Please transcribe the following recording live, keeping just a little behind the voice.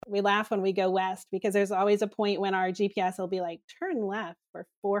we laugh when we go west because there's always a point when our GPS will be like, turn left for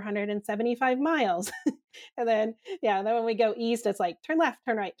 475 miles. And then, yeah, then when we go east, it's like, turn left,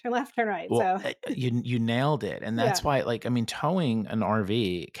 turn right, turn left, turn right. Well, So, you nailed it. And yeah. that's why, like, I mean, towing an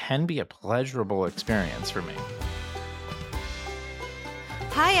RV can be a pleasurable experience for me.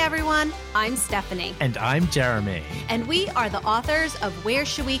 Hi, everyone. I'm Stephanie. And I'm Jeremy. And we are the authors of Where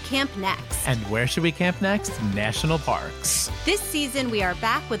Should We Camp Next? And where should we camp next? National parks. This season, we are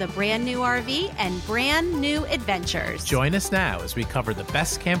back with a brand new RV and brand new adventures. Join us now as we cover the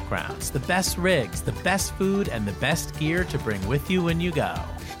best campgrounds, the best rigs, the best food, and the best gear to bring with you when you go.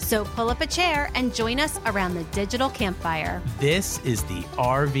 So pull up a chair and join us around the digital campfire. This is the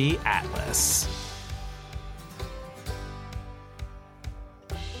RV Atlas.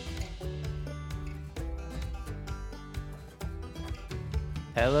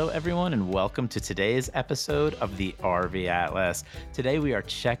 Hello, everyone, and welcome to today's episode of the RV Atlas. Today, we are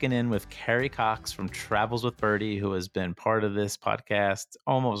checking in with Carrie Cox from Travels with Birdie, who has been part of this podcast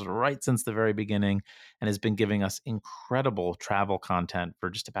almost right since the very beginning and has been giving us incredible travel content for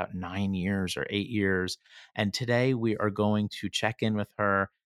just about 9 years or 8 years. And today, we are going to check in with her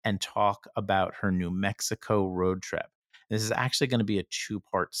and talk about her New Mexico road trip. This is actually going to be a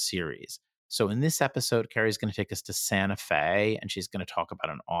two-part series. So in this episode, Carrie's going to take us to Santa Fe, and she's going to talk about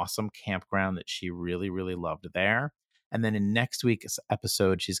an awesome campground that she really, really loved there. And then in next week's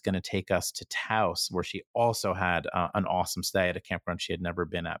episode, she's going to take us to Taos, where she also had an awesome stay at a campground she had never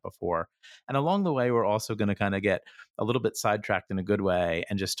been at before. And along the way, we're also going to kind of get a little bit sidetracked in a good way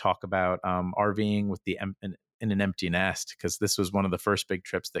and just talk about RVing with in an empty nest, because this was one of the first big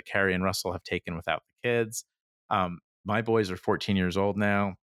trips that Carrie and Russell have taken without the kids. My boys are 14 years old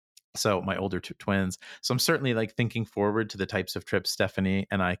now. So my older two twins. So I'm certainly like thinking forward to the types of trips Stephanie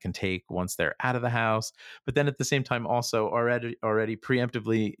and I can take once they're out of the house. But then at the same time, also already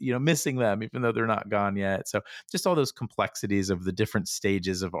preemptively, missing them, even though they're not gone yet. So just all those complexities of the different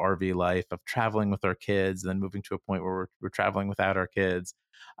stages of RV life, of traveling with our kids, and then moving to a point where we're traveling without our kids.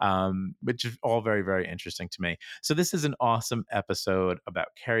 Which is all very, very interesting to me. So this is an awesome episode about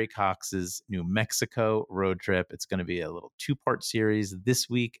Carrie Cox's New Mexico road trip. It's going to be a little two-part series this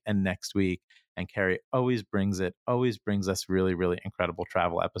week and next week. And Carrie always brings us really, really incredible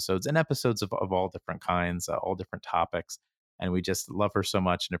travel episodes and episodes of all different kinds, all different topics. And we just love her so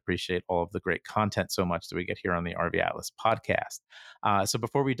much and appreciate all of the great content so much that we get here on the RV Atlas podcast. So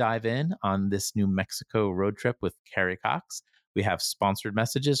before we dive in on this New Mexico road trip with Carrie Cox, we have sponsored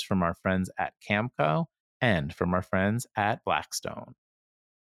messages from our friends at Camco and from our friends at Blackstone.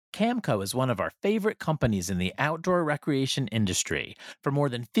 Camco is one of our favorite companies in the outdoor recreation industry. For more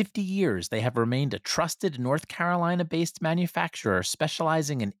than 50 years, they have remained a trusted North Carolina-based manufacturer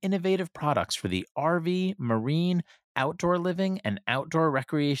specializing in innovative products for the RV, marine, outdoor living, and outdoor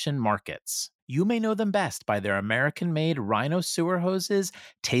recreation markets. You may know them best by their American-made Rhino sewer hoses,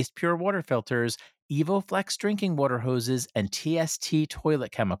 Taste Pure water filters, EvoFlex drinking water hoses, and TST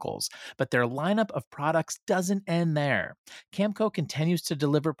toilet chemicals. But their lineup of products doesn't end there. Camco continues to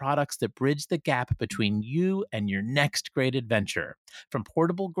deliver products that bridge the gap between you and your next great adventure. From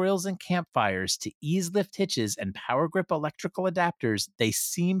portable grills and campfires to ease lift hitches and power grip electrical adapters, they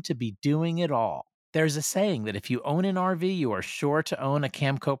seem to be doing it all. There's a saying that if you own an RV, you are sure to own a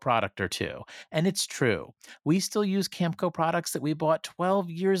Camco product or two. And it's true. We still use Camco products that we bought 12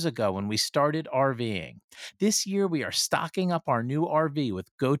 years ago when we started RVing. This year, we are stocking up our new RV with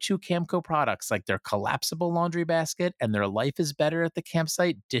go-to Camco products like their collapsible laundry basket and their Life is Better at the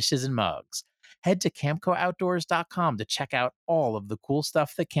Campsite dishes and mugs. Head to CamcoOutdoors.com to check out all of the cool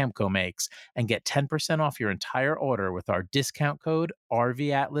stuff that Camco makes and get 10% off your entire order with our discount code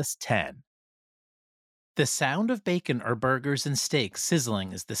RVAtlas10. The sound of bacon or burgers and steaks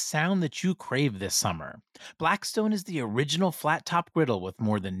sizzling is the sound that you crave this summer. Blackstone is the original flat-top griddle with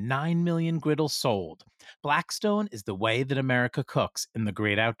more than 9 million griddles sold. Blackstone is the way that America cooks in the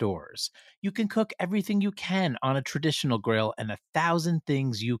great outdoors. You can cook everything you can on a traditional grill and 1,000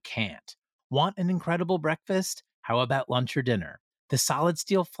 things you can't. Want an incredible breakfast? How about lunch or dinner? The solid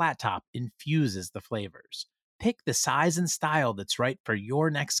steel flat top infuses the flavors. Pick the size and style that's right for your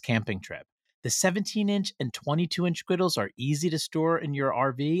next camping trip. The 17-inch and 22-inch griddles are easy to store in your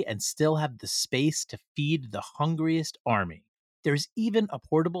RV and still have the space to feed the hungriest army. There's even a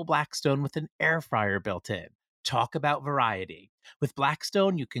portable Blackstone with an air fryer built in. Talk about variety. With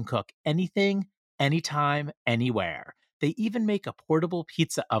Blackstone, you can cook anything, anytime, anywhere. They even make a portable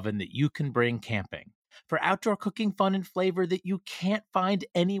pizza oven that you can bring camping. For outdoor cooking fun and flavor that you can't find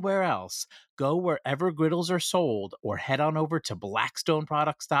anywhere else, go wherever griddles are sold or head on over to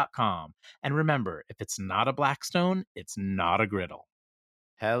blackstoneproducts.com. And remember, if it's not a Blackstone, it's not a griddle.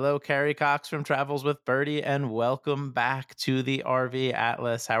 Hello, Carrie Cox from Travels with Birdie, and welcome back to the RV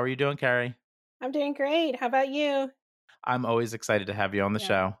Atlas. How are you doing, Carrie? I'm doing great. How about you? I'm always excited to have you on the Yeah.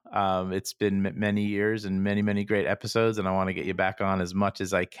 show. It's been many years and many, many great episodes, and I want to get you Yeah. back on as much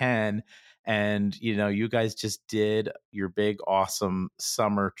as I can. And, you guys just did your big, awesome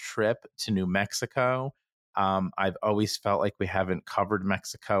summer trip to New Mexico. I've always felt like we haven't covered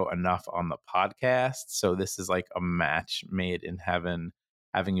Mexico enough on the podcast. So this is like a match made in heaven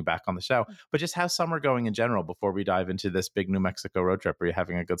having you back on the show. But just how's summer going in general before we dive into this big New Mexico road trip? Are you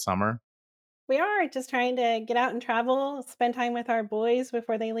having a good summer? We are just trying to get out and travel, spend time with our boys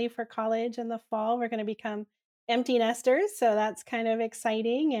before they leave for college in the fall. We're going to become empty nesters. So that's kind of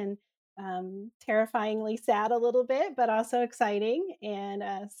exciting and terrifyingly sad a little bit, but also exciting. And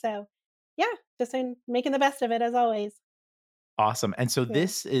yeah, just making the best of it as always. Awesome. And so Yeah.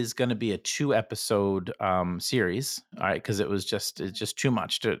 this is going to be a 2 episode series, all right? Because it's just too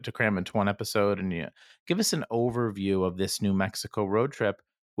much to cram into one episode. And you give us an overview of this New Mexico road trip,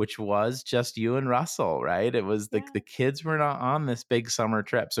 which was just you and Russell, right? It was the Yeah. kids were not on this big summer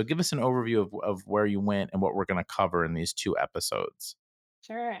trip. So give us an overview of where you went and what we're going to cover in these 2 episodes.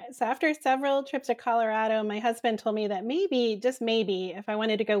 Sure. So after several trips to Colorado, my husband told me that maybe, just maybe, if I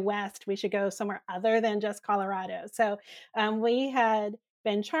wanted to go west, we should go somewhere other than just Colorado. So we had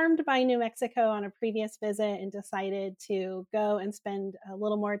been charmed by New Mexico on a previous visit and decided to go and spend a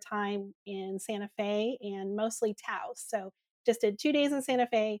little more time in Santa Fe and mostly Taos. So just did 2 days in Santa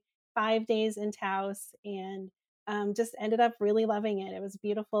Fe, 5 days in Taos, and just ended up really loving it. It was a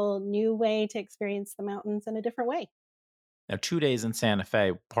beautiful new way to experience the mountains in a different way. Now, 2 days in Santa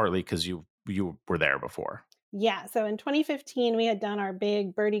Fe, partly because you were there before. Yeah, so in 2015, we had done our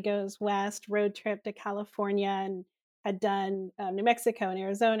big Birdie Goes West road trip to California and had done New Mexico and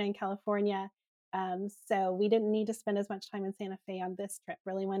Arizona and California. So we didn't need to spend as much time in Santa Fe on this trip.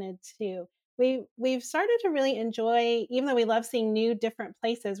 Really wanted to. We've started to really enjoy, even though we love seeing new different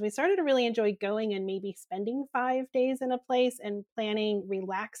places. We started to really enjoy going and maybe spending 5 days in a place and planning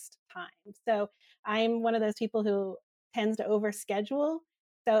relaxed time. So I'm one of those people who tends to overschedule,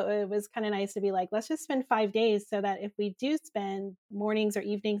 so it was kinda nice to be like, "Let's just spend 5 days so that if we do spend mornings or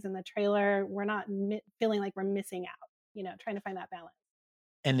evenings in the trailer, we're not feeling like we're missing out," trying to find that balance.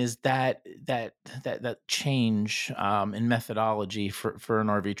 And is that change, in methodology for an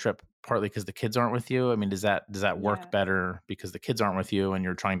RV trip partly because the kids aren't with you? I mean, does that work Yeah. better because the kids aren't with you and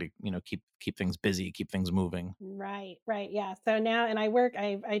you're trying to, keep things busy, keep things moving? Right, right, yeah. So now and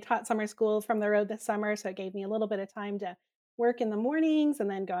I taught summer school from the road this summer, so it gave me a little bit of time to work in the mornings and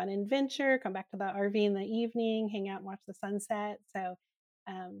then go on an adventure, come back to the RV in the evening, hang out and watch the sunset. So,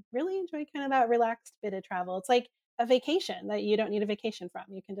 really enjoy kind of that relaxed bit of travel. It's like a vacation that you don't need a vacation from.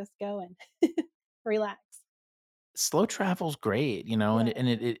 You can just go and relax. Slow travel's great, and Yeah.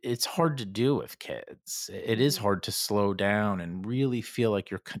 it's hard to do with kids. It is Mhm. hard to slow down and really feel like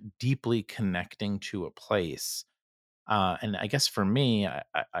you're deeply connecting to a place. And I guess for me,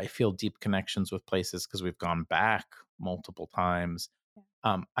 I feel deep connections with places because we've gone back multiple times.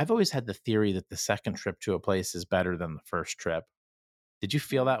 Yeah. I've always had the theory that the second trip to a place is better than the first trip. Did you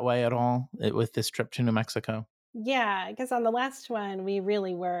feel Right. that way at all with this trip to New Mexico? Yeah, because on the last one, we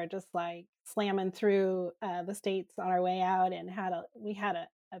really were just like slamming through the states on our way out, and we had a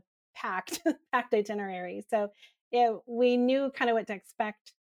packed packed itinerary. So we knew kind of what to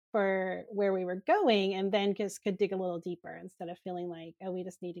expect for where we were going, and then just could dig a little deeper instead of feeling like, oh, we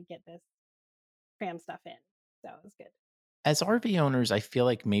just need to get this cram stuff in. So it was good. As RV owners, I feel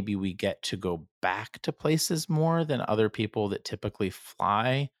like maybe we get to go back to places more than other people that typically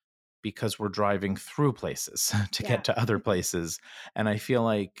fly because we're driving through places to get Yeah. to other places. And I feel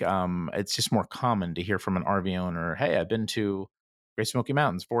like it's just more common to hear from an RV owner, "Hey, I've been to Great Smoky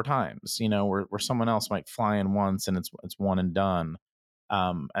Mountains 4 times," where someone else might fly in once and it's one and done.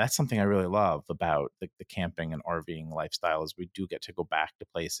 And that's something I really love about the camping and RVing lifestyle is we do get to go back to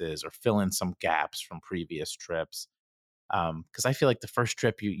places or fill in some gaps from previous trips. Because I feel like the first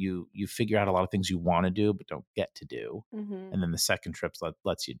trip you figure out a lot of things you want to do but don't get to do, Hmm. and then the second trip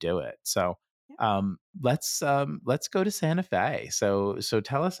lets you do it. So Yeah. let's go to Santa Fe. So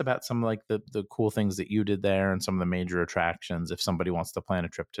tell us about some like the cool things that you did there and some of the major attractions if somebody wants to plan a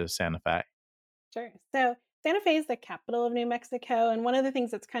trip to Santa Fe. Sure. So Santa Fe is the capital of New Mexico, and one of the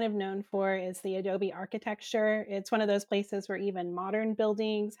things it's kind of known for is the adobe architecture. It's one of those places where even modern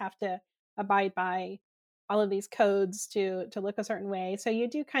buildings have to abide by all of these codes to look a certain way. So you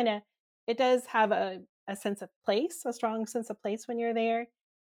do kind of it does have a sense of place, a strong sense of place when you're there.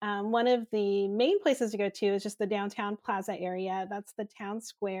 One of the main places to go to is just the downtown plaza area. That's the town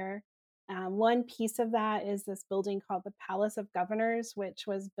square. One piece of that is this building called the Palace of Governors, which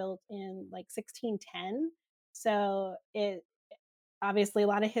was built in like 1610. So it obviously a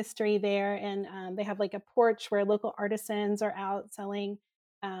lot of history there, and they have like a porch where local artisans are out selling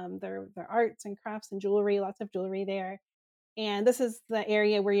their arts and crafts and jewelry. Lots of jewelry there. And this is the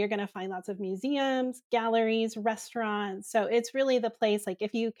area where you're going to find lots of museums, galleries, restaurants. So it's really the place, like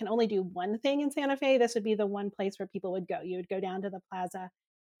if you can only do one thing in Santa Fe, this would be the one place where people would go. You would go down to the plaza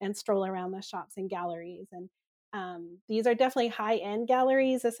and stroll around the shops and galleries. And these are definitely high end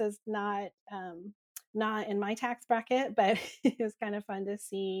galleries. This is not in my tax bracket, but it was kind of fun to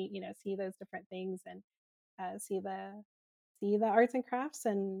see, see those different things and see the arts and crafts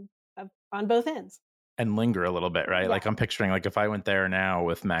and on both ends. And linger a little bit, right? Yeah, Like I'm picturing like if I went there now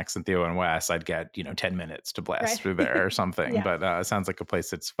with Max and Theo and Wes, I'd get, 10 minutes to blast right. through there or something. Yeah. But it sounds like a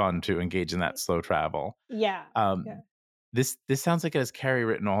place that's fun to engage in that slow travel. Yeah, yeah. Um, this sounds like it has Carrie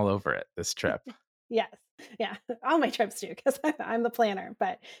written all over it, this trip. Yes. Yeah, all my trips do because I'm the planner,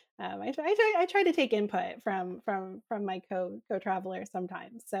 but, I try to take input from my co-traveler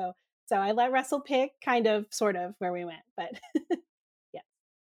sometimes. So I let Russell pick kind of sort of where we went, but yeah,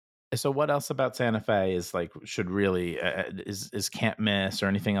 So what else about Santa Fe is like should really is can't miss or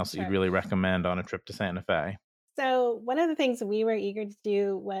anything else that you'd sure. really recommend on a trip to Santa Fe? So one of the things we were eager to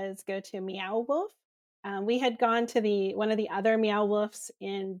do was go to Meow Wolf. We had gone to the one of the other Meow Wolves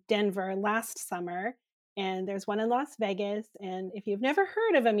in Denver last summer, and there's one in Las Vegas. And if you've never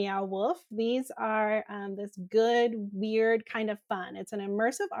heard of a Meow Wolf, these are this good, weird kind of fun. It's an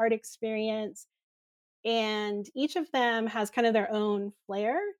immersive art experience, and each of them has kind of their own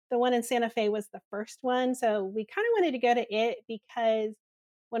flair. The one in Santa Fe was the first one, so we kind of wanted to go to it because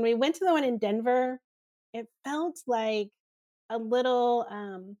when we went to the one in Denver, it felt like a little,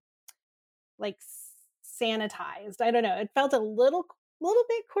 like, sanitized. I don't know, it felt a little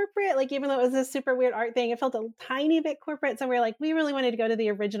bit corporate, like, even though it was a super weird art thing, it felt a tiny bit corporate, so we're like, we really wanted to go to the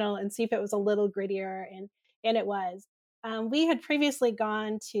original and see if it was a little grittier, and it was. We had previously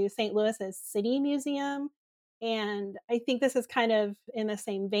gone to St. Louis's City Museum, and I think this is kind of in the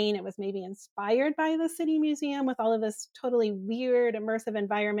same vein. It was maybe inspired by the City Museum with all of this totally weird, immersive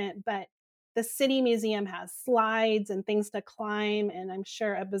environment, but the City Museum has slides and things to climb, and I'm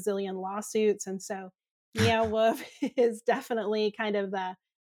sure a bazillion lawsuits. And so Meow Wolf is definitely kind of the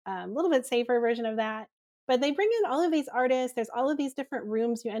little bit safer version of that. But they bring in all of these artists. There's all of these different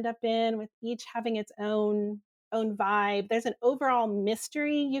rooms you end up in, with each having its own vibe. There's an overall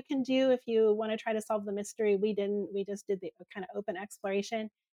mystery you can do if you want to try to solve the mystery. We didn't. We just did the kind of open exploration.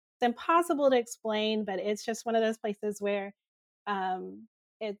 It's impossible to explain, but it's just one of those places where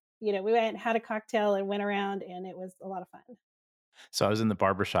we went, had a cocktail, and went around, and it was a lot of fun. So I was in the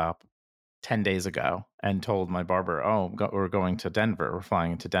barber shop 10 days ago and told my barber, "Oh, we're going to Denver. We're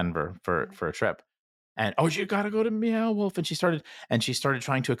flying into Denver Yeah. for a trip." And, "Oh, you gotta go to Meow Wolf." And she started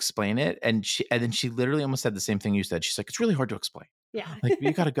trying to explain it, and then she literally almost said the same thing you said. She's like, "It's really hard to explain. Yeah. Like,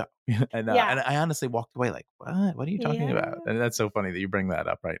 you gotta go." And Yeah. I honestly walked away like, "What? What are you talking about?" Yeah. And that's so funny that you bring that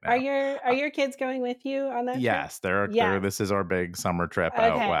up right Are now. your Uh, are your kids going with you on that trip? yes, they're Yes. this is our big summer trip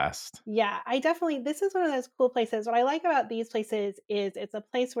out Okay. west. Yeah, I definitely this is one of those cool places. What I like about these places is it's a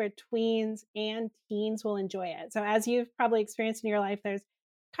place where tweens and teens will enjoy it. So as you've probably experienced in your life, there's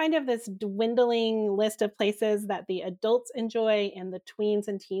kind of this dwindling list of places that the adults enjoy and the tweens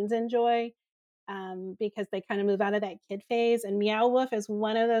and teens enjoy, because they kind of move out of that kid phase. And Meow Wolf is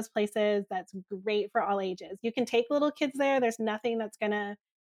one of those places that's great for all ages. You can take little kids there. There's nothing that's gonna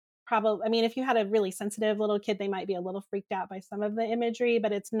probably, I mean, if you had a really sensitive little kid, they might be a little freaked out by some of the imagery,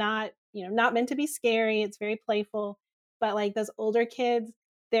 but it's not, not meant to be scary. It's very playful. But like those older kids,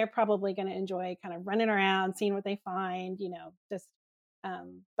 they're probably going to enjoy kind of running around, seeing what they find, just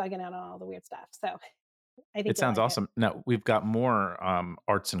bugging out on all the weird stuff. So I think It you'll sounds like it. awesome. Now, we've got more,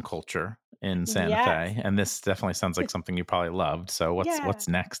 arts and culture in Santa Yes. Fe, and this definitely sounds like something you probably loved. So Yeah. what's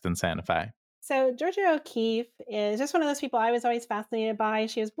next in Santa Fe? So Georgia O'Keeffe is just one of those people I was always fascinated by.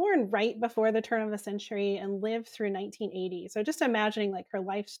 She was born right before the turn of the century and lived through 1980. So just imagining like her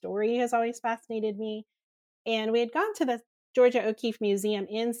life story has always fascinated me. And we had gone to the Georgia O'Keeffe Museum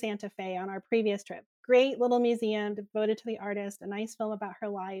in Santa Fe on our previous trip. Great little museum devoted to the artist, a nice film about her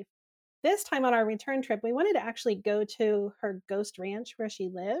life. This time on our return trip, we wanted to actually go to her ghost ranch where she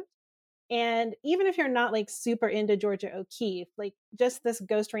lived. And even if you're not like super into Georgia O'Keeffe, like just this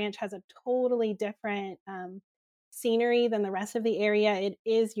ghost ranch has a totally different scenery than the rest of the area. It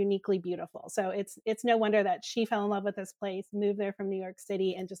is uniquely beautiful. So it's no wonder that she fell in love with this place, moved there from New York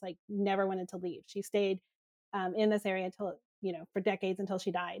City, and just like never wanted to leave. She stayed in this area until for decades until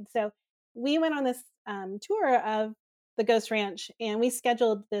she died. So we went on this tour of the Ghost Ranch, and we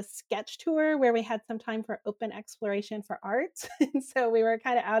scheduled this sketch tour where we had some time for open exploration for art. And so we were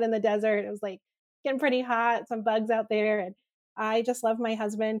kinda out in the desert. It was, like, getting pretty hot, some bugs out there, and I just love my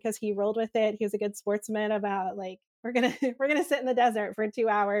husband because he rolled with it. He was a good sportsman about, like, "We're gonna we're gonna sit in the desert for 2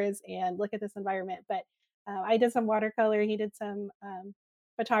 hours and look at this environment." But, I did some watercolor, he did some,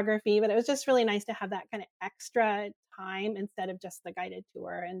 photography, but it was just really nice to have that kinda extra time instead of just the guided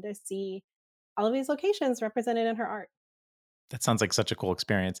tour and to see all of these locations represented in her art. That sounds like such a cool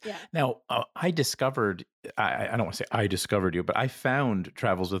experience. Yeah. Now, I discovered, I don't want to say I discovered you, but I found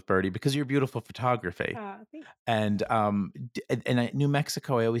Travels with Birdie because of your beautiful photography. Thanks. And New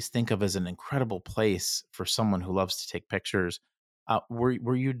Mexico, I always think of as an incredible place for someone who loves to take pictures.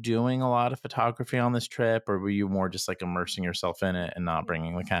 Were you doing a lot of photography on this trip, or were you more just like immersing yourself in it and not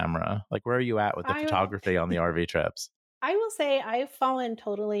bringing the camera? Like, where are you at with the I photography on the RV trips? I will say I've fallen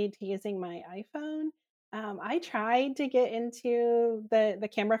totally to using my iPhone. I tried to get into the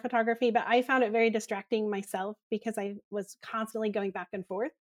camera photography, but I found it very distracting myself because I was constantly going back and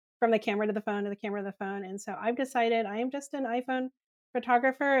forth from the camera to the phone to the camera to the phone. And so I've decided I am just an iPhone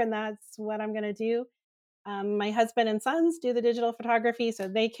photographer, and that's what I'm going to do. My husband and sons do the digital photography, so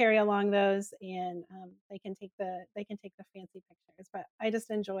they carry along those, and they can take the fancy pictures. But I just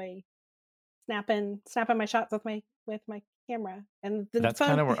enjoy snapping my shots with my camera and the That's phone.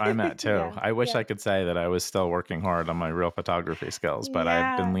 kinda where I'm at too. Yeah, I wish yeah, I could say that I was still working hard on my real photography skills, but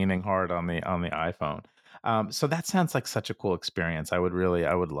I've been yeah. leaning hard on the iPhone. So that sounds like such a cool experience. I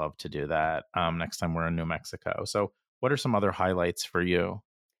would love to do that, next time we're in New Mexico. So what are some other highlights for you?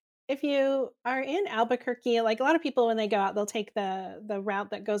 If you are in Albuquerque, like a lot of people when they go out, they'll take the route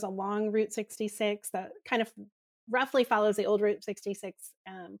that goes along Route 66 that kind of roughly follows the old Route 66,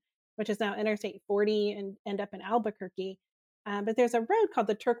 which is now Interstate 40 and end up in Albuquerque. But there's a road called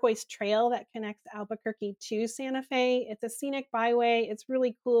the Turquoise Trail that connects Albuquerque to Santa Fe. It's a scenic byway. It's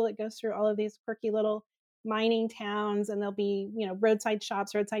really cool. It goes through all of these quirky little mining towns, and there'll be roadside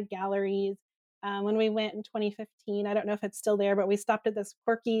shops, roadside galleries. When we went in 2015, I don't know if it's still there, but we stopped at this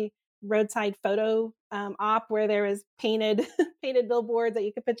quirky roadside photo op where there was painted painted billboards that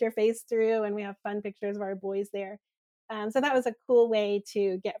you could put your face through, and we have fun pictures of our boys there. So that was a cool way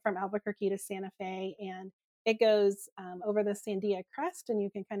to get from Albuquerque to Santa Fe, and it goes over the Sandia Crest, and you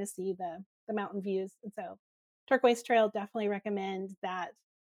can kind of see the mountain views. And so, Turquoise Trail, definitely recommend that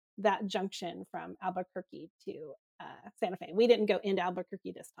junction from Albuquerque to Santa Fe. We didn't go into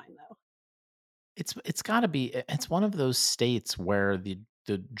Albuquerque this time though. It's gotta be it's one of those states where the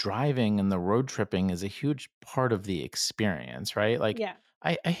driving and the road tripping is a huge part of the experience, right? Like, Yeah,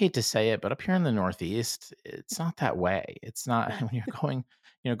 I hate to say it, but up here in the Northeast, it's not that way. It's not yeah, when you're going,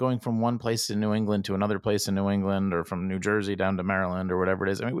 going from one place in New England to another place in New England, or from New Jersey down to Maryland or whatever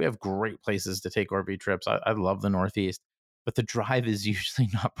it is. I mean, we have great places to take RV trips. I love the Northeast, but the drive is usually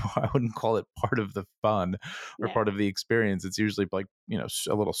not, I wouldn't call it part of the fun or yeah. part of the experience. It's usually like,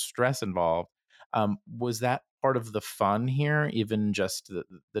 a little stress involved. Was that part of the fun here, even just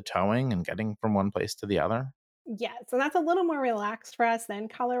the towing and getting from one place to the other? Yeah, so that's a little more relaxed for us than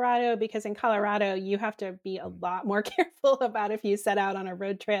Colorado because in Colorado, you have to be a lot more careful about if you set out on a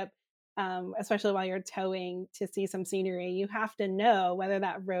road trip, especially while you're towing to see some scenery. You have to know whether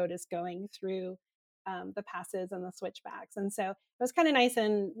that road is going through the passes and the switchbacks. And so it was kind of nice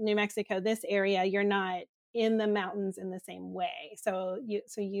in New Mexico, this area, you're not in the mountains in the same way. So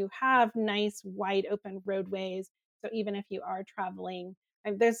you have nice wide open roadways. So even if you are traveling,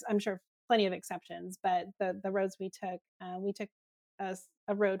 I'm sure plenty of exceptions, but the roads we took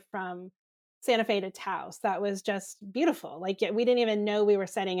a road from Santa Fe to Taos that was just beautiful. Like we didn't even know we were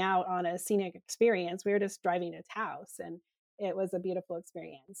setting out on a scenic experience. We were just driving to Taos, and it was a beautiful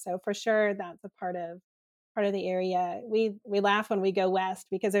experience. So for sure, that's a part of the area. We laugh when we go west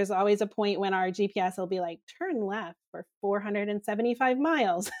because there's always a point when our GPS will be like, turn left for 475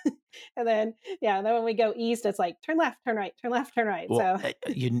 miles. And then, yeah, and then when we go east, it's like, turn left, turn right, turn left, turn right. Well, So,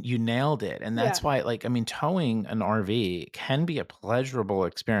 you nailed it, and yeah, that's why, like, I mean, towing an RV can be a pleasurable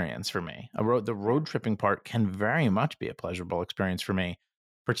experience for me. The yeah, road tripping part can very much be a pleasurable experience for me,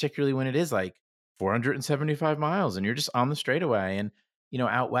 particularly when it is like 475 miles and you're just on the straightaway. And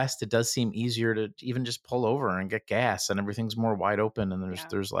out west, it does seem easier to even just pull over and get gas, and everything's more wide open, and there's yeah,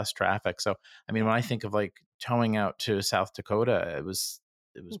 there's less traffic. So, I mean, yeah. when I think of like towing out to South Dakota, it was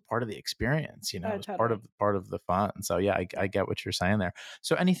Mm. part of the experience, it Oh, was totally. part of the fun. So yeah, I Yeah. get what you're saying there.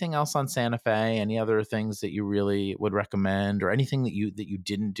 So anything else on Santa Fe? Any other things that you really would recommend, or anything that you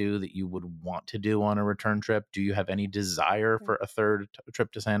didn't do that you would want to do on a return trip? Do you have any desire Yeah. for a third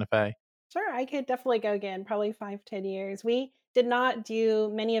trip to Santa Fe? Sure, I could definitely go again, probably 5, 10 years. We did not do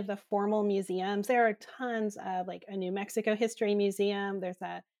many of the formal museums. There are tons of like a New Mexico history museum. There's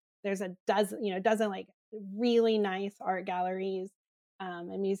a dozen, dozen like really nice art galleries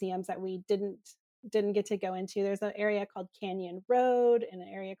and museums that we didn't get to go into. There's an area called Canyon Road and an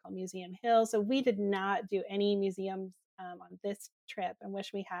area called Museum Hill. So we did not do any museums on this trip and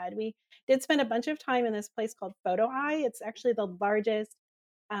wish we had. We did spend a bunch of time in this place called Photo Eye. It's actually the largest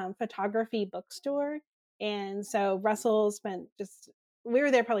photography bookstore. And so Russell spent just we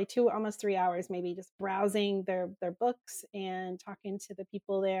were there probably 2, almost 3 hours maybe just browsing their books and talking to the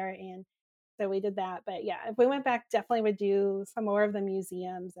people there, and so we did that. But yeah, if we went back, definitely would do some more of the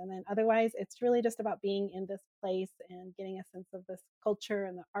museums, and then otherwise, it's really just about being in this place and getting a sense of this culture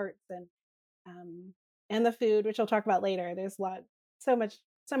and the arts um, and the food, which we'll talk about later. There's so much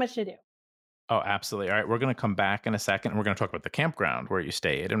so much to do. Oh, absolutely. All right, we're going to come back in a second. And we're going to talk about the campground where you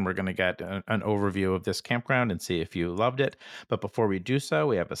stayed, and we're going to get an overview of this campground and see if you loved it. But before we do so,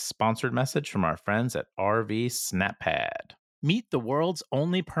 we have a sponsored message from our friends at RV SnapPad. Meet the world's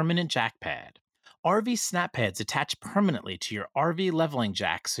only permanent jack pad. RV snap pads attach permanently to your RV leveling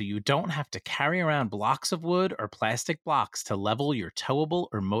jack so you don't have to carry around blocks of wood or plastic blocks to level your towable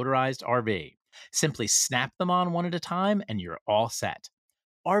or motorized RV. Simply snap them on one at a time and you're all set.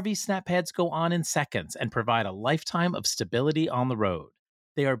 RV snap pads go on in seconds and provide a lifetime of stability on the road.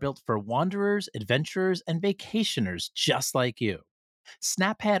 They are built for wanderers, adventurers, and vacationers just like you.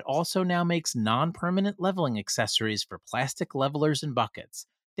 SnapPad also now makes non permanent leveling accessories for plastic levelers and buckets.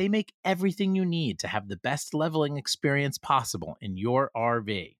 They make everything you need to have the best leveling experience possible in your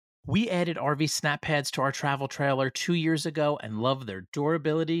RV. We added RV snap pads to our travel trailer 2 years ago and love their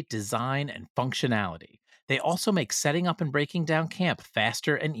durability, design, and functionality. They also make setting up and breaking down camp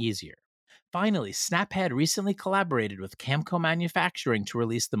faster and easier. Finally, SnapPad recently collaborated with Camco Manufacturing to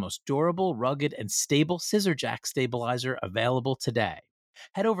release the most durable, rugged, and stable scissor jack stabilizer available today.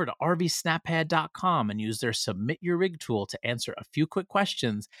 Head over to rvsnappad.com and use their Submit Your Rig tool to answer a few quick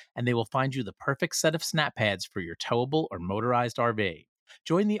questions, and they will find you the perfect set of snap pads for your towable or motorized RV.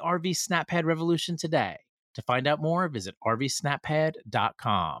 Join the RV SnapPad revolution today. To find out more, visit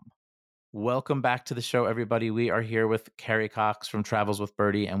rvsnappad.com. Welcome back to the show, everybody. We are here with Carrie Cox from Travels with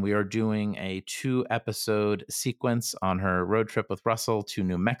Birdie, and we are doing a 2 episode sequence on her road trip with Russell to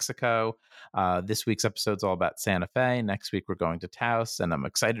New Mexico. This week's episode is all about Santa Fe. Next week, we're going to Taos, and I'm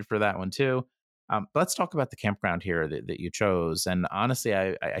excited for that one too. But let's talk about the campground here that you chose. And honestly,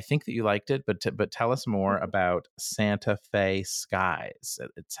 I think that you liked it, but tell us more about Santa Fe Skies.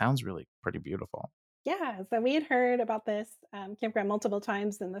 It sounds really pretty beautiful. Yeah, so we had heard about this campground multiple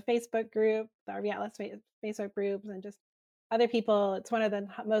times in the Facebook group, the RV Atlas Facebook groups, and just other people. It's one of the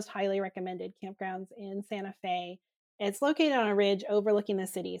most highly recommended campgrounds in Santa Fe. It's located on a ridge overlooking the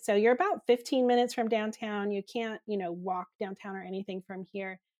city. So you're about 15 minutes from downtown. You can't, walk downtown or anything from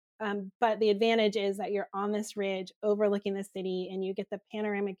here. But the advantage is that you're on this ridge overlooking the city and you get the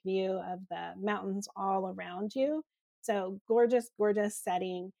panoramic view of the mountains all around you. So gorgeous, gorgeous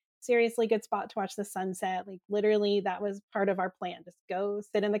setting, seriously good spot to watch the sunset. Like literally that was part of our plan. Just go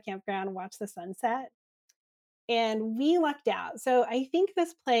sit in the campground and watch the sunset. And we lucked out. So I think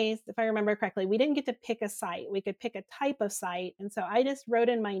this place, if I remember correctly, we didn't get to pick a site. We could pick a type of site. And so I just wrote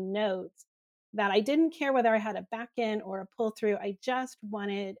in my notes that I didn't care whether I had a back in or a pull through. I just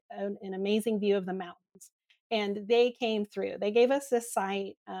wanted an amazing view of the mountains. And they came through. They gave us this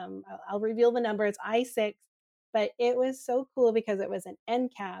site. I'll reveal the number. It's I-6, but it was so cool because it was an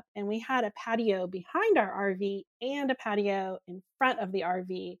end cap and we had a patio behind our RV and a patio in front of the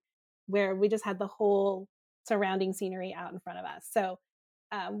RV where we just had the whole surrounding scenery out in front of us. So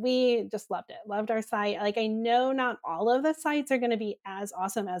we just loved it, loved our site. Like, I know not all of the sites are going to be as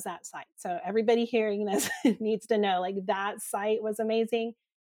awesome as that site. So everybody hearing this needs to know like that site was amazing.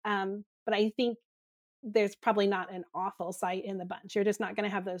 But I think there's probably not an awful site in the bunch. You're just not going to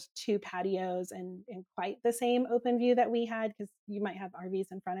have those two patios and quite the same open view that we had because you might have RVs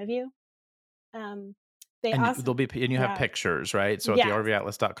in front of you. Um, they And also, there'll be and you have yeah, pictures, right? So at the yes,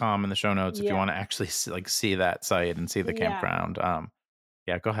 rvatlas.com in the show notes, if you yeah, want to actually see that site and see the yeah. campground,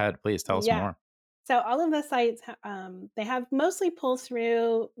 yeah, go ahead, please tell us Yeah. more. So all of the sites, they have mostly pull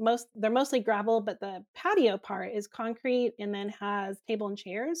through. They're mostly gravel, but the patio part is concrete and then has table and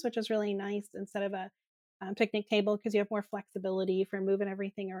chairs, which is really nice instead of a picnic table because you have more flexibility for moving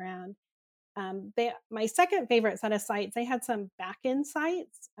everything around. My second favorite set of sites, they had some back end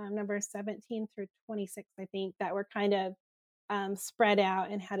sites, number 17 through 26, I think, that were kind of spread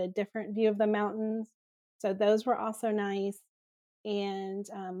out and had a different view of the mountains. So those were also nice. And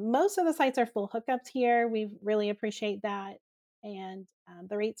most of the sites are full hookups here. We really appreciate that. and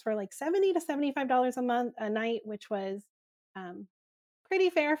the rates were like $70 to $75 a night, which was um, pretty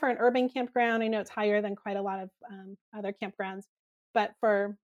fair for an urban campground. I know it's higher than quite a lot of other campgrounds, but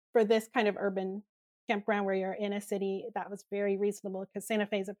for this kind of urban campground where you're in a city, that was very reasonable because Santa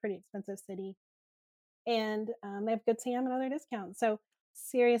Fe is a pretty expensive city, and they have Good Sam and other discounts. So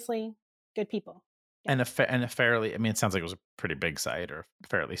seriously, good people. Yeah. And a fairly, I mean, it sounds like it was a pretty big site or a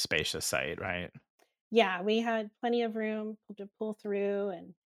fairly spacious site, right? Yeah, we had plenty of room to pull through,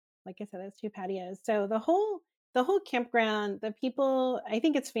 and like I said, there's 2 patios. So the whole campground, the people, I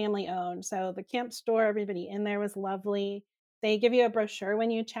think it's family owned. So the camp store, everybody in there was lovely. They give you a brochure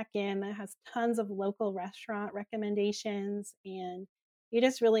when you check in that has tons of local restaurant recommendations, and you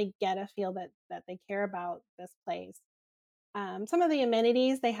just really get a feel that they care about this place. Some of the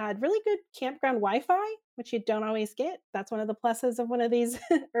amenities, they had really good campground Wi-Fi, which you don't always get. That's one of the pluses of one of these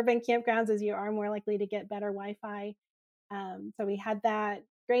urban campgrounds is you are more likely to get better Wi-Fi. So we had that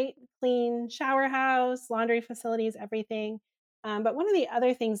great clean shower house, laundry facilities, everything. But one of the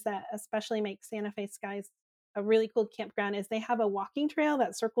other things that especially makes Santa Fe Skies a really cool campground is they have a walking trail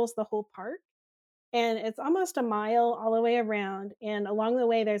that circles the whole park. And it's almost a mile all the way around. And along the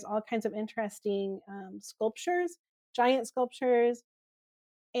way, there's all kinds of interesting sculptures, giant sculptures,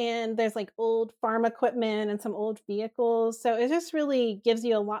 and there's like old farm equipment and some old vehicles. So it just really gives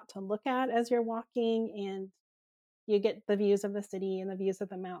you a lot to look at as you're walking, and you get the views of the city and the views of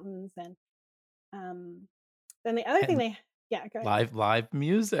the mountains. And um, then the other thing And yeah, go ahead. live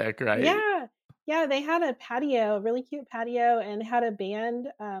music, right? Yeah, yeah, they had a patio, a really cute patio, and had a band.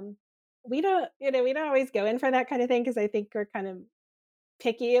 We don't always go in for that kind of thing because I think we're kind of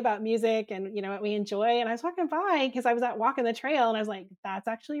picky about music and what we enjoy. And I was walking by because I was out walking the trail, and I was like, "That's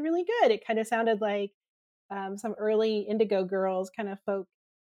actually really good." It kind of sounded like some early Indigo Girls kind of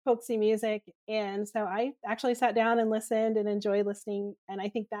folksy music, and so I actually sat down and listened and enjoyed listening. And I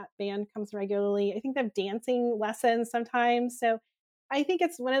think that band comes regularly. I think they have dancing lessons sometimes. So I think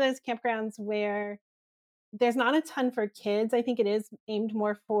it's one of those campgrounds where there's not a ton for kids. I think it is aimed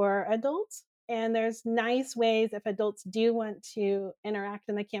more for adults. And there's nice ways if adults do want to interact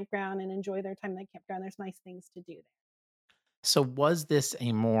in the campground and enjoy their time in the campground, there's nice things to do there. So was this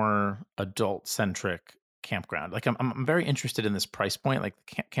a more adult-centric campground? Like, I'm very interested in this price point. Like,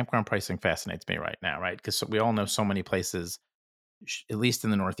 campground pricing fascinates me right now, right? Because we all know so many places, at least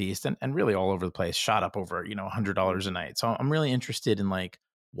in the Northeast and really all over the place, shot up over, $100 a Mhm. night. So I'm really interested in, like,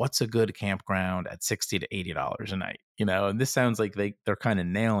 what's a good campground at $60 to $80 a night, you know? And this sounds like they're kind of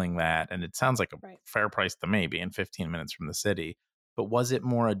nailing that, and it sounds like a Right. fair price to me, being 15 minutes from the city. But was it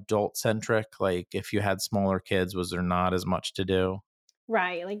more adult centric? Like, if you had smaller kids, was there not as much to do?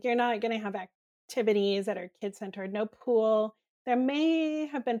 Right, like, you're not gonna have activities that are kid-centered, no pool. There may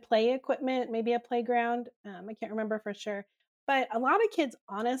have been play equipment, maybe a playground, I can't remember for sure, but a lot of kids,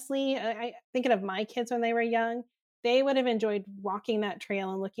 honestly, I thinking of my kids when they were young, they would have enjoyed walking that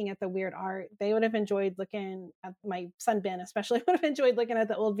trail and looking at the weird art. They would have enjoyed looking at my son Ben especially would have enjoyed looking at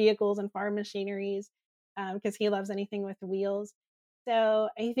the old vehicles and farm machineries, because he loves anything with wheels. So,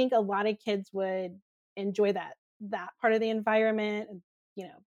 I think a lot of kids would enjoy that part of the environment,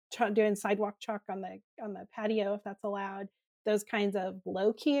 and doing sidewalk chalk on the patio if that's allowed. Those kinds of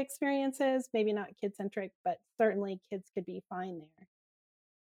low key experiences, maybe not kid centric, but certainly kids could be fine there.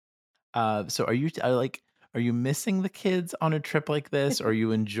 So are you missing the kids on a trip like this? Are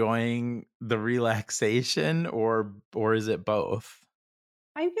you enjoying the relaxation, or is it both?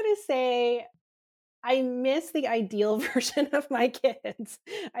 I'm gonna say I miss the ideal version of my kids.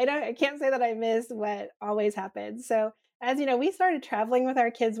 I can't say that I miss what always happens. So, as you know, we started traveling with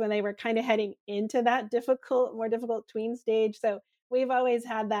our kids when they were kind of heading into that more difficult tween stage. So, we've always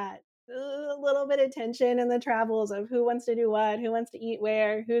had that little bit of tension in the travels of who wants to do what, who wants to eat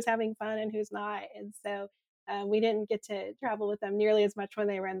where, who's having fun and who's not. And so, we didn't get to travel with them nearly as much when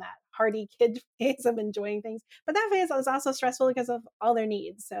they were in that hardy kid phase of enjoying things, but that phase was also stressful because of all their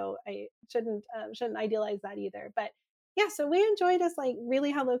needs. So I shouldn't idealize that either. But yeah, so we enjoy just like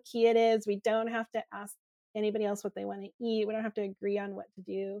really how low key it is. We don't have to ask anybody else what they want to eat. We don't have to agree on what to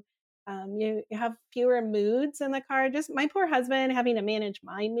do. You have fewer moods in the car. Just my poor husband having to manage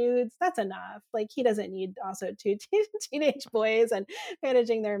my moods. That's enough. Like he doesn't need also two teenage boys and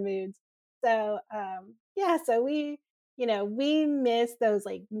managing their moods. So yeah, so we miss those,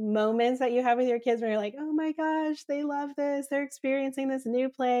 like, moments that you have with your kids where you're like, "Oh my gosh, they love this. They're experiencing this new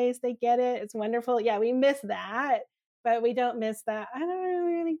place. They get it. It's wonderful." Yeah, we miss that, but we don't miss that, "I don't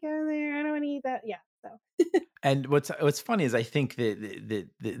really wanna go there. I don't wanna eat that." Yeah, so And what's funny is I think that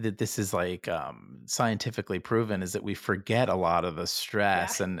this is like scientifically proven is that we forget a lot of the Yeah.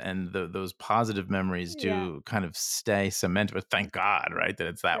 stress and those positive memories Yeah. do kind of stay cemented. But thank God, right, that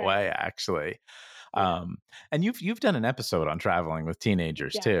it's that Right. way actually. Yeah. Um, and you've done an episode on traveling with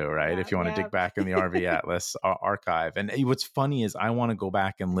teenagers Yeah. too, right? Yeah. If you want to Yeah. dig back in the RV Atlas archive, and what's funny is I want to go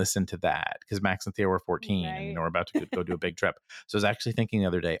back and listen to that because Max and Theo were 14, and Right. we're about to go do a big trip. So I was actually thinking the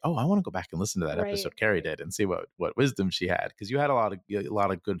other day, oh, I want to go back and listen to that Right. episode Carrie Right. did and see what wisdom she had because you had a lot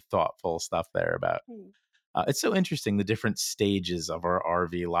of good thoughtful stuff there about Mm. it's so interesting the different stages of our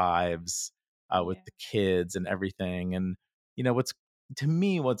RV lives with Yeah. the kids and everything. And what's to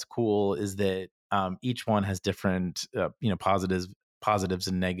me what's cool is that each one has different positives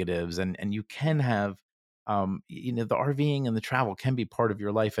and negatives, and you can Yeah. have the RVing and the travel can be part of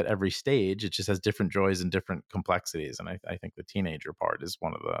your life at every stage. It just has different joys and different complexities. And I think the teenager part is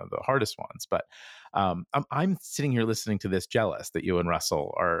one of the hardest ones. But I'm sitting here listening to this, jealous that you and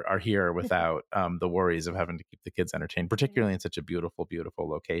Russell are here without the worries of having to keep the kids entertained, particularly Right. in such a beautiful, beautiful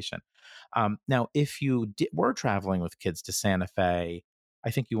location. Now, if you were traveling with kids to Santa Fe, I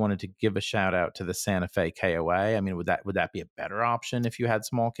think you wanted to give a shout out to the Santa Fe KOA. I mean, would that be a better option if you had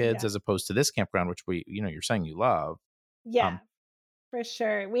small kids Yeah. as opposed to this campground, which you're saying you love? Yeah. Um, For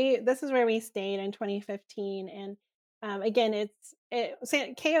sure. We This is where we stayed in 2015, and again,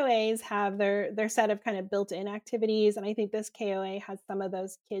 KOAs have their set of kind of built-in activities, and I think this KOA has some of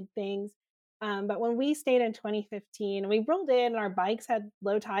those kid things. But when we stayed in 2015, we rolled in, and our bikes had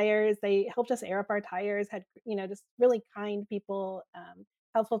low tires. They helped us air up our tires. Had just really kind people,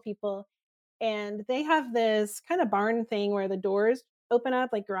 helpful people, and they have this kind of barn thing where the doors open up,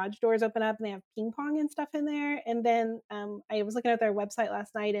 like garage doors open up, and they have ping pong and stuff in there. And then I was looking at their website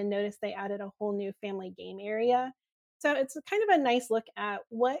last night and noticed they added a whole new family game area. So it's kind of a nice look at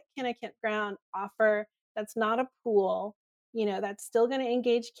what can a campground offer that's not a pool, that's still going to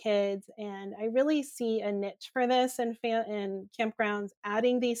engage kids. And I really see a niche for this in campgrounds,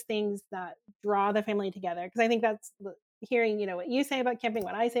 adding these things that draw the family together. Because I think hearing, what you say about camping,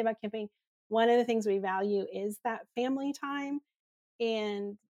 what I say about camping, one of the things we value is that family time,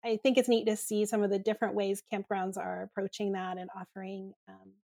 and I think it's neat to see some of the different ways campgrounds are approaching that and offering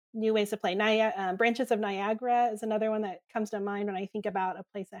new ways to play. Branches of Niagara is another one that comes to mind when I think about a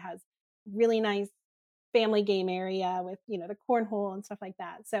place that has really nice family game area with the cornhole and stuff like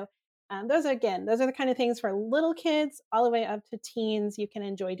that. So those are the kind of things for little kids all the way up to teens. You can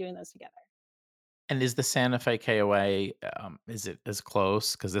enjoy doing those together. and is the Santa Fe KOA is it as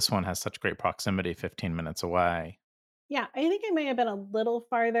close? Because this one has such great proximity, 15 minutes away. Yeah, I think it may have been a little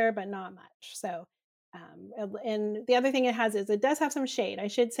farther, but not much. So, and the other thing it has is it does have some shade. I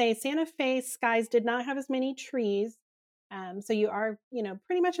should say Santa Fe skies did not have as many trees. So you are,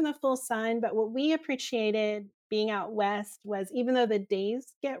 pretty much in the full sun. But what we appreciated being out west was even though the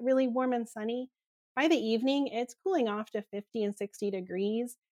days get really warm and sunny, by the evening it's cooling off to 50 and 60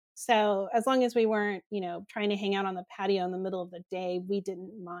 degrees. So as long as we weren't, trying to hang out on the patio in the middle of the day, we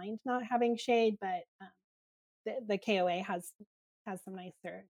didn't mind not having shade. But the KOA has some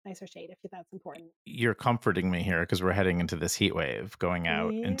nicer shade if that's important. You're comforting me here because we're heading into this heat wave going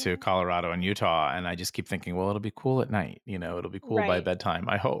out into Yeah. Colorado and Utah, and I just keep thinking, well, it'll be cool at night. It'll be cool by Right. bedtime.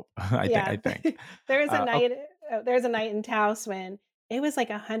 I hope. I think. I Yeah. think. There is a Okay. night there's a night in Taos when it was like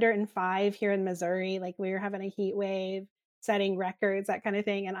 105 here in Missouri, like, we were having a heat wave, setting records, that kinda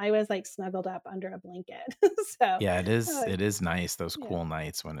thing, and I was, like, snuggled up under a blanket. So, Yeah, it is. like, It is nice those yeah, cool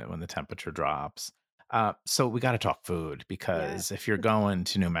nights when the temperature drops. So we got to talk food yeah, because if you're going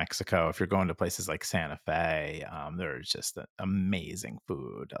to New Mexico, if you're going to places like Santa Fe, there's just amazing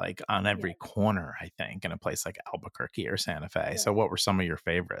food like on yeah, every corner. I think in a place like Albuquerque or Santa Fe. So right. what were some of your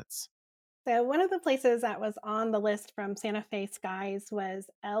favorites? So one of the places that was on the list from Santa Fe Skies was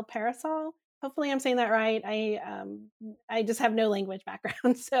El Parasol. Hopefully, I'm saying that right. I just have no language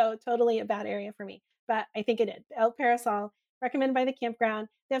background, so totally a bad area for me. But I think it did. El Parasol, recommended by the campground.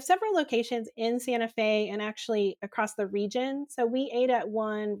 They have several locations in Santa Fe and actually across the region. So we ate at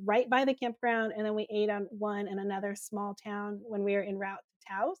one right by the campground, and then we ate on one in another small town when we were en route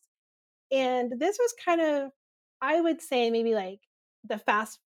to Taos. And this was kind of, I would say, maybe like the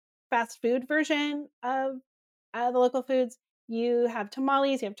fast food version of the local foods. You have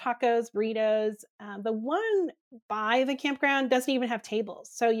tamales, you have tacos, burritos. The one by the campground doesn't even have tables.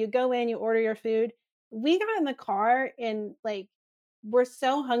 So you go in, you order your food. We got in the car and like we're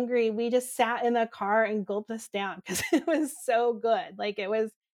so hungry. We just sat in the car and gulped this down because it was so good. Like it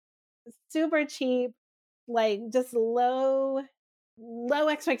was super cheap, like just low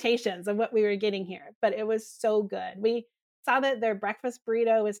expectations of what we were getting here, but it was so good. saw that their breakfast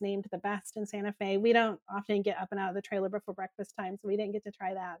burrito was named the best in Santa Fe. We don't often get up and out of the trailer before breakfast time, so we didn't get to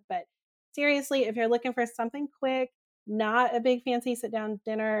try that. But seriously, if you're looking for something quick, not a big fancy sit down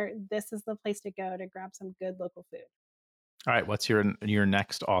dinner, this is the place to go to grab some good local food. All right, what's your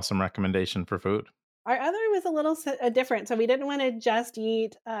next awesome recommendation for food? Our other was a little different, so we didn't wanna just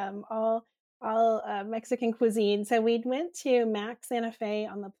eat, all Mexican cuisine, so we went to Mac Santa Fe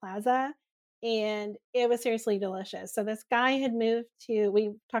on the plaza, and it was seriously delicious. So this guy had moved to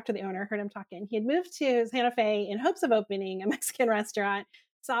we talked to the owner, heard him talking. He had moved to Santa Fe in hopes of opening a Mexican restaurant,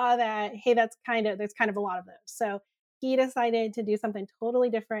 saw that, hey, there's kind of a lot of those. So he decided to do something totally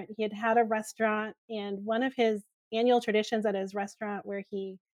different. He had had a restaurant, and one of his annual traditions at his restaurant where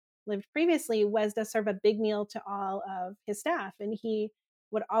he lived previously was to serve a big meal to all of his staff. And he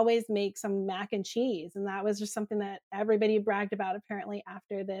would always make some mac and cheese. And that was just something that everybody bragged about apparently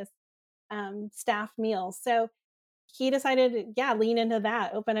after this staff meal. So he decided, yeah, lean into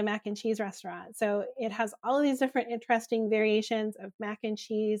that, open a mac and cheese restaurant. So it has all of these different interesting variations of mac and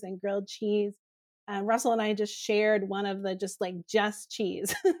cheese and grilled cheese. Russell and I just shared one of the just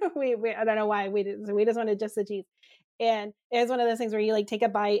cheese. We I don't know why we just wanted just the cheese, and it was one of those things where you like take a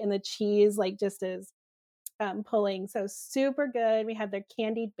bite and the cheese like just is pulling. So super good. We had their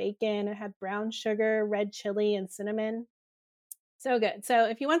candied bacon. It had brown sugar, red chili, and cinnamon. So good. So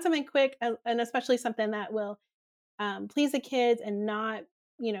if you want something quick and especially something that will please the kids and not,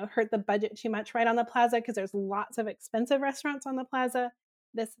 hurt the budget too much right on the plaza because there's lots of expensive restaurants on the plaza.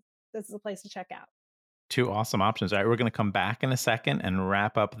 This this is a place to check out. Two awesome options. All right, we're going to come back in a second and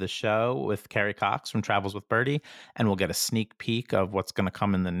wrap up the show with Carrie Cox from Travels with Birdie, and we'll get a sneak peek of what's going to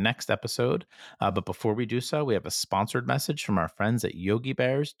come in the next episode. But before we do so, we have a sponsored message from our friends at Yogi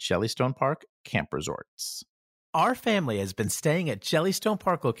Bear's Jellystone Park Camp Resorts. Our family has been staying at Jellystone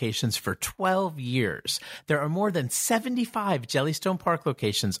Park locations for 12 years. There are more than 75 Jellystone Park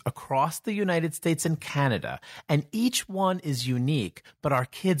locations across the United States and Canada, and each one is unique, but our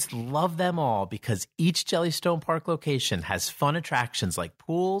kids love them all because each Jellystone Park location has fun attractions like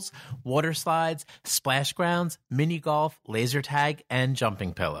pools, water slides, splash grounds, mini golf, laser tag, and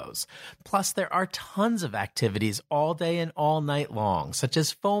jumping pillows. Plus, there are tons of activities all day and all night long, such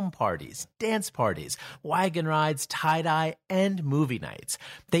as foam parties, dance parties, wagon rides, tie-dye, and movie nights.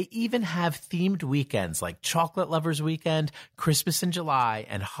 They even have themed weekends like Chocolate Lovers Weekend, Christmas in July,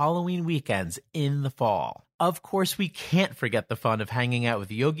 and Halloween weekends in the fall. Of course, we can't forget the fun of hanging out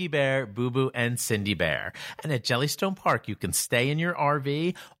with Yogi Bear, Boo Boo, and Cindy Bear. And at Jellystone Park, you can stay in your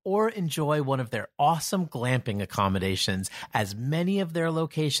RV or enjoy one of their awesome glamping accommodations, as many of their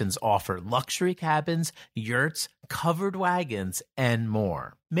locations offer luxury cabins, yurts, covered wagons, and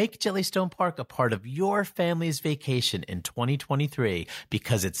more. Make Jellystone Park a part of your family's vacation in 2023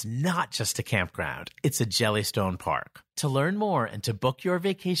 because it's not just a campground, it's a Jellystone Park. To learn more and to book your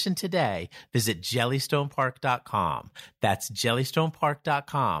vacation today, visit jellystonepark.com. That's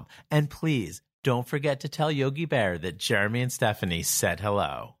jellystonepark.com. And please don't forget to tell Yogi Bear that Jeremy and Stephanie said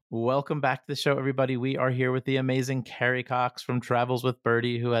hello. Welcome back to the show, everybody. We are here with the amazing Carrie Cox from Travels with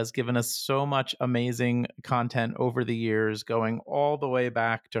Birdie, who has given us so much amazing content over the years, going all the way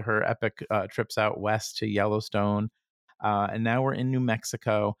back to her epic trips out west to Yellowstone. And now we're in New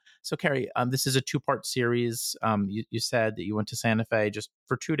Mexico. So, Carrie, this is a two-part series. You said that you went to Santa Fe just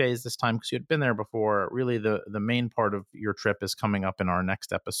for 2 days this time because you had been there before. Really, the main part of your trip is coming up in our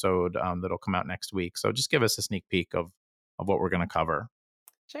next episode that'll come out next week. So just give us a sneak peek of what we're going to cover.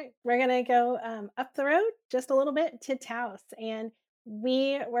 Sure. We're gonna go up the road just a little bit to Taos, and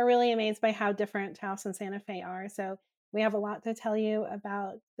we were really amazed by how different Taos and Santa Fe are. So we have a lot to tell you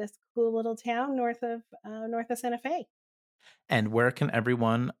about this cool little town north of Santa Fe. And where can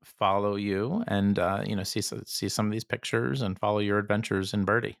everyone follow you and see some of these pictures and follow your adventures in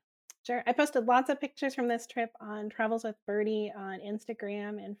Birdie? Sure. I posted lots of pictures from this trip on Travels with Birdie on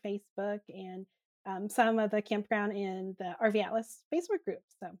Instagram and Facebook, and some of the campground in the RV Atlas Facebook group.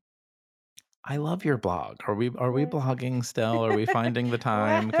 So I love your blog. Are we yeah. blogging still? Are we finding the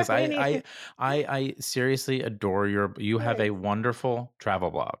time? Well, Because we I need- I I seriously adore you have a thanks. wonderful travel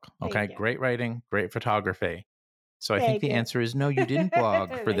blog. Okay, Thank you. great writing, great photography. So I think Thank the you. answer is no, you didn't blog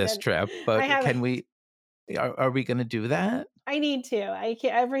for My this goodness. trip, I but have can we are we going to do that? I need to. I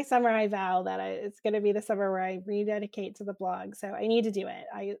can every summer I vow that it's going to be the summer where I rededicate to the blog. So I need to do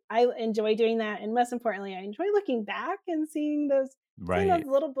it. I enjoy doing that, and most importantly, I enjoy looking back and seeing those Right.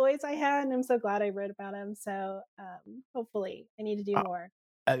 little boys I had, and I'm so glad I wrote about them. So hopefully, I need to do Uh, more.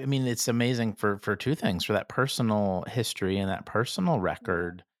 I mean, it's amazing for two things, for that personal history and that personal Yeah.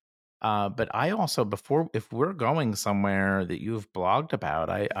 record. But I also, if we're going somewhere that you've blogged about,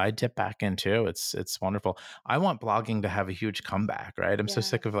 I dip back into. It's wonderful. I want blogging to have a huge comeback, right? I'm so Yes.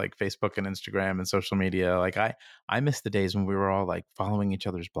 sick of like Facebook and Instagram and social media. Like I miss the days when we were all like following each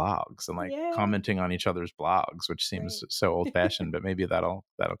other's blogs and like Yeah. commenting on each other's blogs, which seems Right. so old fashioned, but maybe that'll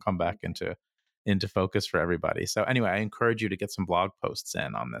come back into focus for everybody. So anyway, I encourage you to get some blog posts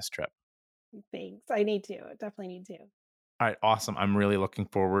in on this trip. Thanks. I need to. Definitely need to. All right, awesome. I'm really looking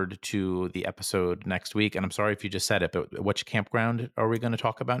forward to the episode next week. And I'm sorry if you just said it, but which campground are we going to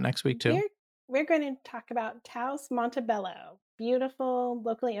talk about next week too? We're going to talk about Taos Montebello, beautiful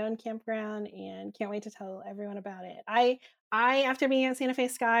locally owned campground, and can't wait to tell everyone about it. I after being at Santa Fe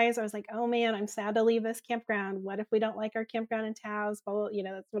Skies, I was like, oh man, I'm sad to leave this campground. What if we don't like our campground in Taos? Well,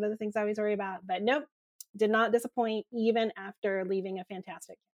 that's one of the things I always worry about. But nope, did not disappoint even after leaving a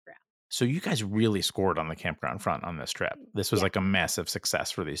fantastic campground. So you guys really scored on the campground front on this trip. This was Yeah. like a massive success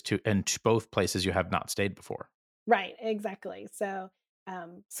for these two and both places you have not stayed before. Right, exactly. So,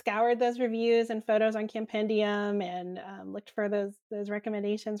 scoured those reviews and photos on Campendium and looked for those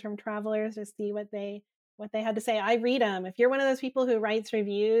recommendations from travelers to see what they had to say. I read them. If you're one of those people who writes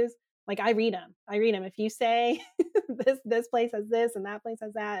reviews, like I read them. I read them. If you say this place has this and that place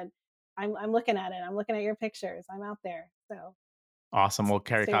has that, and I'm looking at it. I'm looking at your pictures. I'm out there. So Awesome. Well,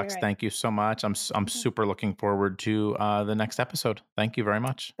 Carrie serve me Cox, right. thank you so much. I'm Mhm. super looking forward to the next episode. Thank you very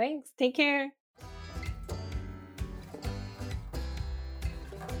much. Thanks. Take care.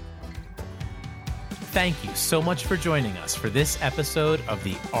 Thank you so much for joining us for this episode of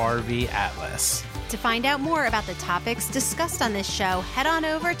the RV Atlas. To find out more about the topics discussed on this show, head on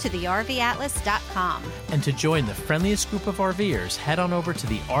over to thervatlas.com. And to join the friendliest group of RVers, head on over to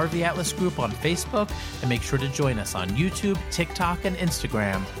the RV Atlas group on Facebook and make sure to join us on YouTube, TikTok, and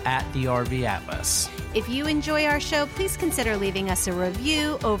Instagram at the RV Atlas. If you enjoy our show, please consider leaving us a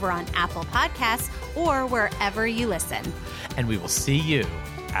review over on Apple Podcasts or wherever you listen. And we will see you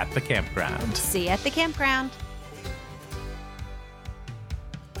at the campground. See you at the campground.